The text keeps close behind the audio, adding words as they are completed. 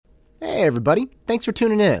Hey everybody, thanks for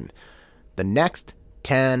tuning in. The next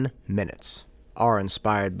 10 minutes are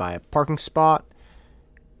inspired by a parking spot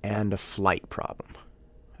and a flight problem.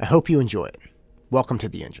 I hope you enjoy it. Welcome to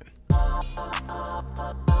The Engine.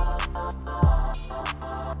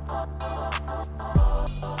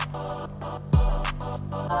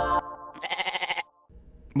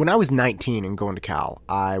 When I was 19 and going to Cal,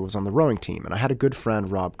 I was on the rowing team, and I had a good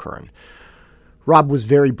friend, Rob Curran. Rob was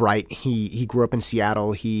very bright. He grew up in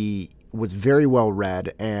Seattle. He was very well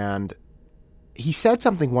read, and he said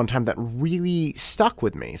something one time that really stuck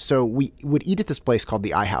with me. So we would eat at this place called the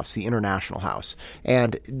iHouse, the International House,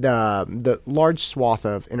 and the large swath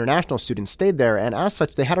of international students stayed there, and as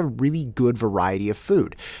such, they had a really good variety of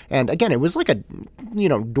food. And again, it was like a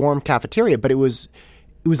dorm cafeteria, but it was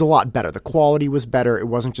a lot better. The quality was better. It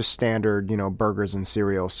wasn't just standard, burgers and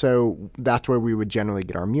cereal. So that's where we would generally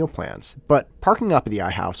get our meal plans. But parking up at the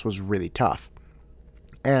iHouse was really tough.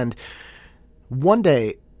 And one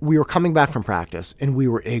day we were coming back from practice and we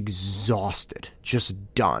were exhausted,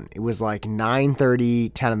 just done. It was like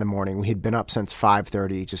 9:30, 10 in the morning. We had been up since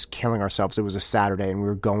 5:30, just killing ourselves. It was a Saturday and we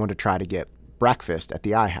were going to try to get breakfast at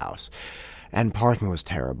the iHouse. And parking was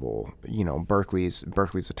terrible. Berkeley's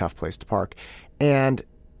a tough place to park. And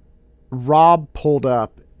Rob pulled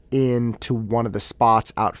up into one of the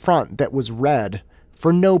spots out front that was red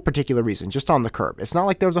for no particular reason, just on the curb. It's not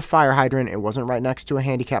like there was a fire hydrant. It wasn't right next to a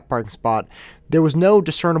handicap parking spot. There was no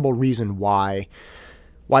discernible reason why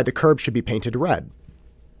the curb should be painted red.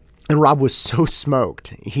 And Rob was so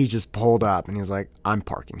smoked, he just pulled up and he was like, "I'm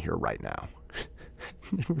parking here right now."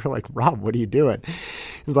 We were like, "Rob, what are you doing?"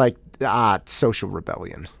 He's like, "It's social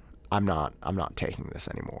rebellion. I'm not taking this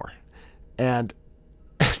anymore." And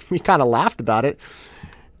we kind of laughed about it.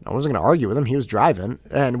 I wasn't going to argue with him. He was driving.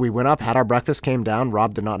 And we went up, had our breakfast, came down.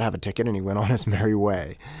 Rob did not have a ticket, and he went on his merry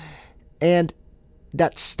way. And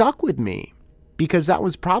that stuck with me because that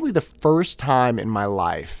was probably the first time in my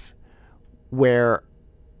life where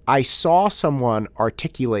I saw someone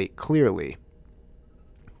articulate clearly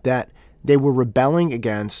that they were rebelling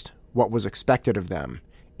against what was expected of them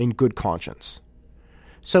in good conscience.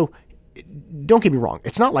 So don't get me wrong.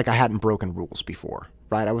 It's not like I hadn't broken rules before,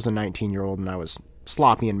 right? I was a 19-year-old and I was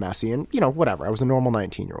sloppy and messy and, whatever. I was a normal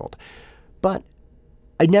 19-year-old. But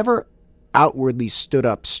I never outwardly stood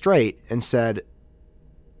up straight and said,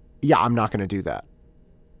 "Yeah, I'm not going to do that."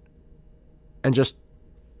 And just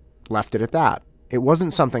left it at that. It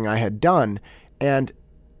wasn't something I had done. And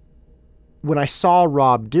when I saw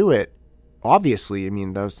Rob do it, obviously,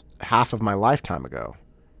 that was half of my lifetime ago.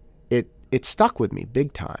 It stuck with me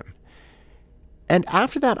big time. And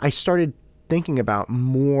after that, I started thinking about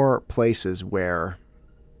more places where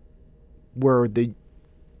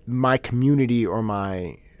my community or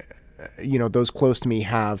my, those close to me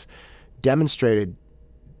have demonstrated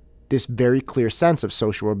this very clear sense of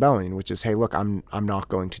social rebellion, which is, hey, look, I'm not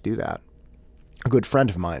going to do that. A good friend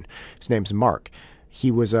of mine, his name's Mark.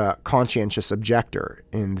 He was a conscientious objector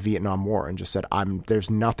in the Vietnam War and just said, there's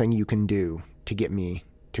nothing you can do to get me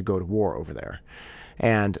to go to war over there.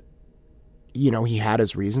 And he had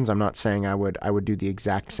his reasons. I'm not saying I would do the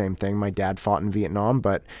exact same thing. My dad fought in Vietnam,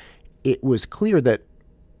 but it was clear that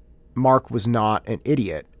Mark was not an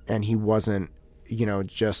idiot and he wasn't,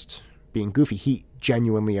 just being goofy. He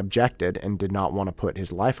genuinely objected and did not want to put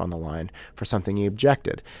his life on the line for something he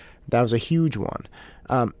objected. That was a huge one.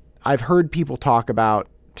 I've heard people talk about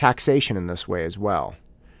taxation in this way as well.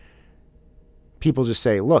 People just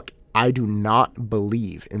say, "Look, I do not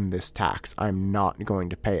believe in this tax. I'm not going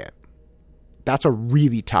to pay it." That's a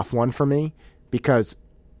really tough one for me because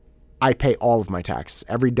I pay all of my taxes,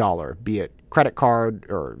 every dollar, be it credit card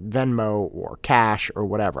or Venmo or cash or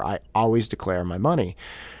whatever. I always declare my money.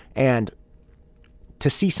 And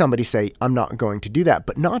to see somebody say, "I'm not going to do that,"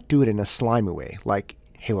 but not do it in a slimy way, like,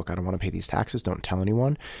 "Hey, look, I don't want to pay these taxes. Don't tell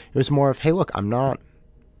anyone." It was more of, "Hey, look, I'm not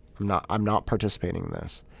participating in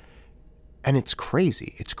this." And it's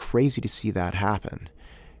crazy. It's crazy to see that happen.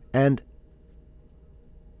 And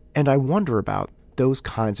I wonder about those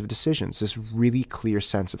kinds of decisions, this really clear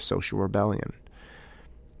sense of social rebellion.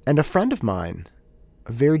 And a friend of mine,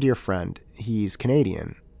 a very dear friend, he's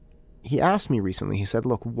Canadian, he asked me recently, he said,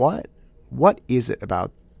 "Look, what is it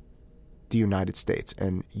about the United States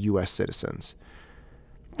and U.S. citizens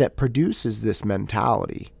that produces this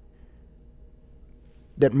mentality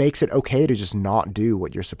that makes it okay to just not do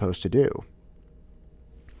what you're supposed to do?"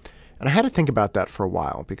 And I had to think about that for a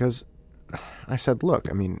while because I said, "Look,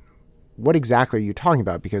 what exactly are you talking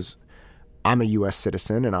about?" Because I'm a U.S.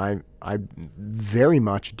 citizen and I very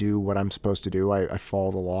much do what I'm supposed to do. I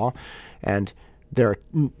follow the law. And there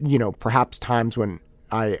are, perhaps times when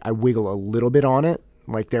I wiggle a little bit on it,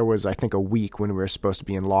 Like there was, I think, a week when we were supposed to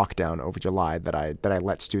be in lockdown over July that I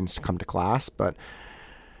let students come to class. But,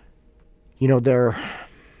 there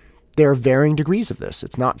are varying degrees of this.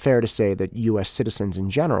 It's not fair to say that U.S. citizens in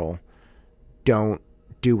general don't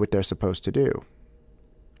do what they're supposed to do.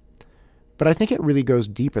 But I think it really goes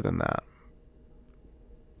deeper than that.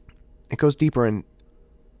 It goes deeper in,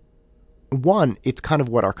 one, it's kind of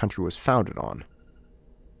what our country was founded on.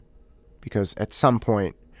 Because at some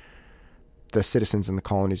point, the citizens in the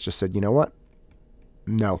colonies just said, you know what?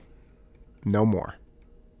 No more.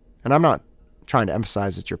 And I'm not trying to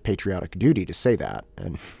emphasize it's your patriotic duty to say that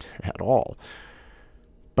and at all.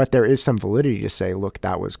 But there is some validity to say, look,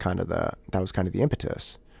 that was kind of the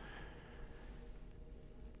impetus.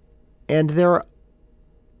 And there are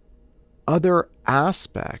other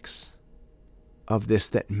aspects of this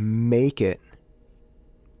that make it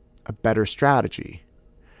a better strategy.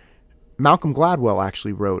 Malcolm Gladwell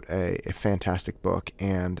actually wrote a fantastic book,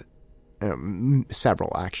 and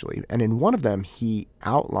several actually. And in one of them, he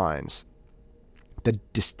outlines the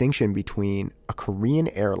distinction between a Korean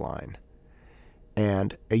airline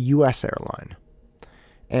and a U.S. airline.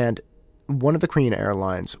 And one of the Korean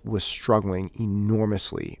airlines was struggling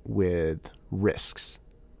enormously with risks,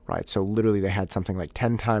 right? So literally they had something like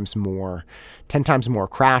 10 times more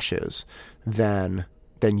crashes than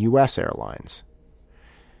U.S. airlines,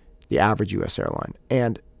 the average U.S. airline.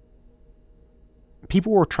 And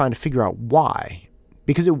people were trying to figure out why,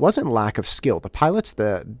 because it wasn't lack of skill. The pilots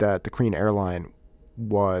that the Korean airline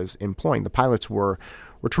was employing, the pilots were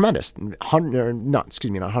tremendous. Not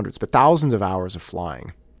hundreds, but thousands of hours of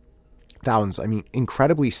flying. Thousands,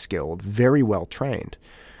 incredibly skilled, very well trained.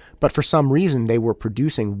 But for some reason, they were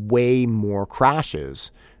producing way more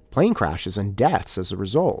crashes, plane crashes and deaths as a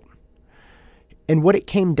result. And what it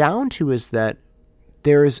came down to is that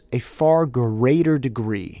there is a far greater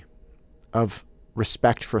degree of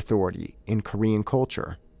respect for authority in Korean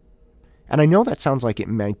culture. And I know that sounds like it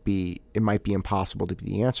might be impossible to be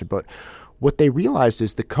the answer, but what they realized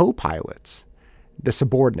is the co-pilots, the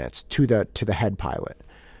subordinates to the head pilot,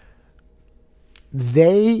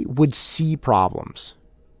 they would see problems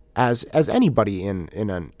as anybody in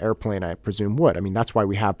an airplane, I presume, would. That's why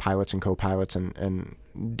we have pilots and co-pilots and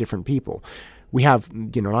different people. We have,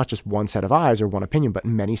 not just one set of eyes or one opinion, but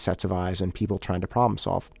many sets of eyes and people trying to problem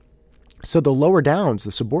solve. So the lower downs,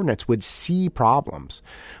 the subordinates, would see problems,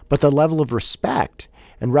 but the level of respect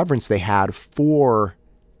and reverence they had for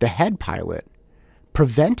the head pilot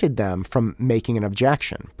prevented them from making an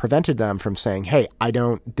objection, prevented them from saying, hey,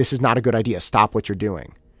 this is not a good idea, stop what you're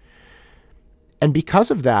doing. And because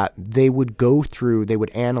of that, they would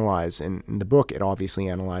analyze, in the book it obviously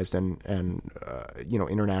analyzed, and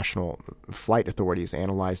international flight authorities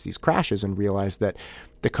analyzed these crashes and realized that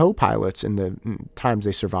the co-pilots, in the times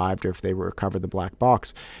they survived or if they recovered the black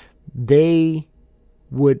box, they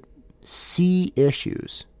would see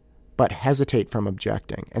issues but hesitate from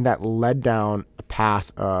objecting. And that led down a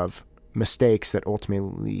path of mistakes that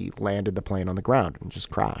ultimately landed the plane on the ground and just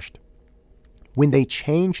crashed. When they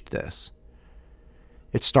changed this,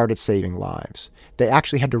 it started saving lives. They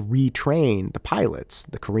actually had to retrain the pilots,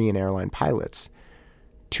 the Korean airline pilots,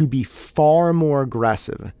 to be far more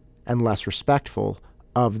aggressive and less respectful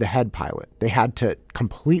of the head pilot. They had to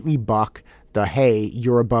completely buck the, hey,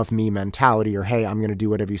 you're above me mentality, or hey, I'm going to do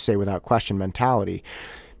whatever you say without question mentality.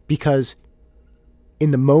 Because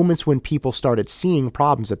in the moments when people started seeing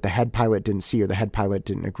problems that the head pilot didn't see or the head pilot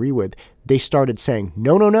didn't agree with, they started saying,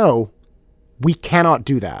 no, we cannot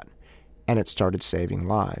do that. And it started saving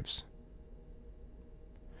lives.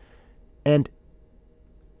 And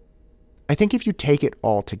I think if you take it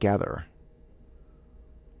all together,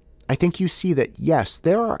 I think you see that, yes,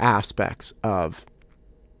 there are aspects of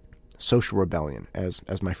social rebellion, as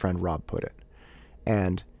my friend Rob put it,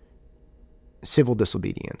 and civil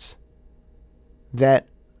disobedience that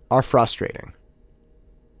are frustrating.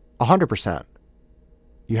 100%.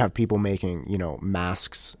 You have people making,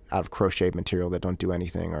 masks out of crocheted material that don't do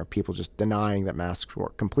anything, or people just denying that masks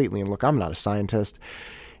work completely. And look, I'm not a scientist.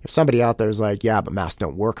 If somebody out there is like, yeah, but masks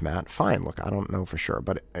don't work, Matt, fine. Look, I don't know for sure,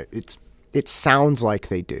 but it sounds like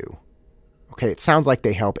they do. Okay, it sounds like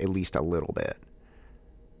they help at least a little bit.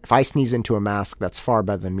 If I sneeze into a mask, that's far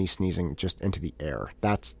better than me sneezing just into the air.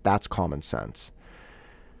 That's common sense.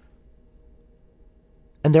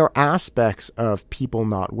 And there are aspects of people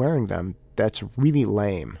not wearing them that's really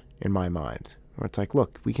lame in my mind. Where it's like,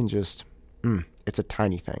 look, we can just, it's a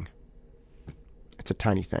tiny thing. It's a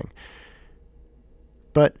tiny thing.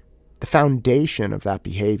 But the foundation of that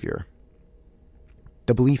behavior,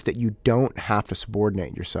 the belief that you don't have to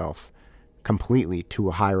subordinate yourself completely to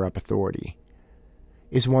a higher up authority,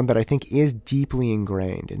 is one that I think is deeply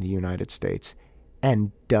ingrained in the United States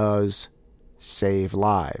and does save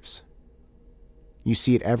lives. You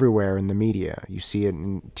see it everywhere in the media. You see it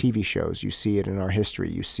in TV shows. You see it in our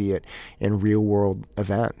history. You see it in real-world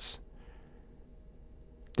events.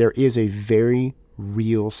 There is a very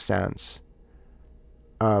real sense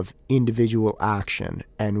of individual action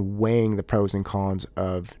and weighing the pros and cons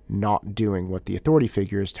of not doing what the authority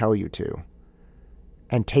figures tell you to,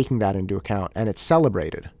 and taking that into account. And it's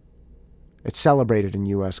celebrated. It's celebrated in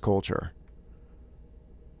U.S. culture.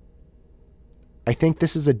 I think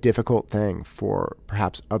this is a difficult thing for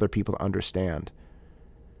perhaps other people to understand.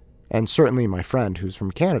 And certainly my friend who's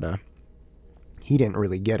from Canada, he didn't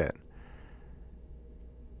really get it.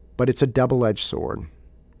 But it's a double-edged sword.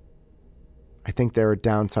 I think there are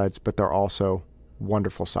downsides, but there are also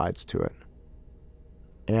wonderful sides to it.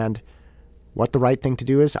 And what the right thing to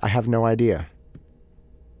do is, I have no idea.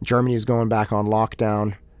 Germany is going back on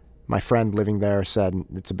lockdown. My friend living there said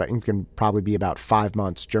it can probably be about 5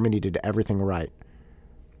 months. Germany did everything right.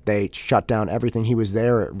 They shut down everything. He was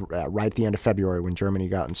there right at the end of February when Germany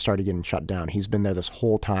started getting shut down. He's been there this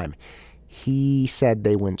whole time. He said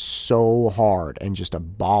they went so hard and just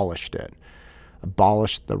abolished it.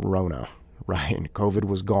 Abolished the Rona, right? And COVID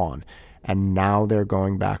was gone. And now they're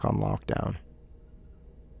going back on lockdown.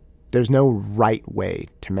 There's no right way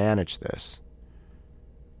to manage this.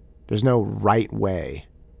 There's no right way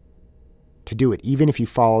to do it. Even if you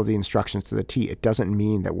follow the instructions to the T, it doesn't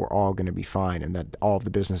mean that we're all going to be fine and that all of the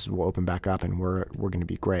businesses will open back up and we're going to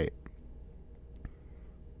be great.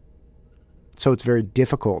 So it's very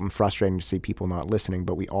difficult and frustrating to see people not listening,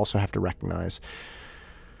 but we also have to recognize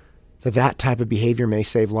that that type of behavior may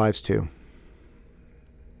save lives too.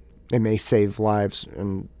 It may save lives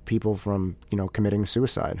and people from, committing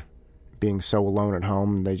suicide, being so alone at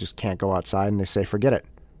home they just can't go outside and they say, forget it.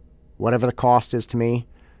 Whatever the cost is to me,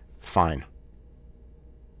 fine.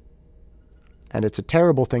 And it's a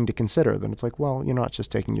terrible thing to consider. Then it's like, well, you're not just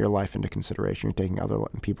taking your life into consideration, you're taking other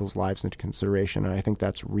people's lives into consideration. And I think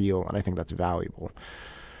that's real and I think that's valuable.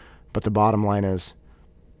 But the bottom line is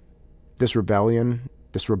this rebellion,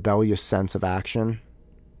 this rebellious sense of action,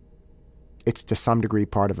 it's to some degree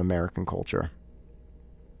part of American culture.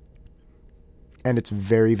 And it's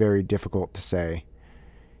very, very difficult to say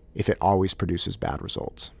if it always produces bad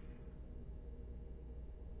results.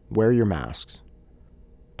 Wear your masks.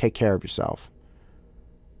 Take care of yourself.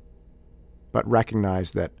 But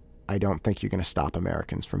recognize that I don't think you're going to stop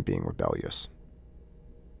Americans from being rebellious.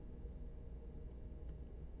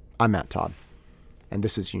 I'm Matt Todd, and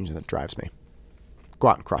this is Union That Drives Me. Go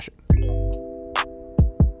out and crush it.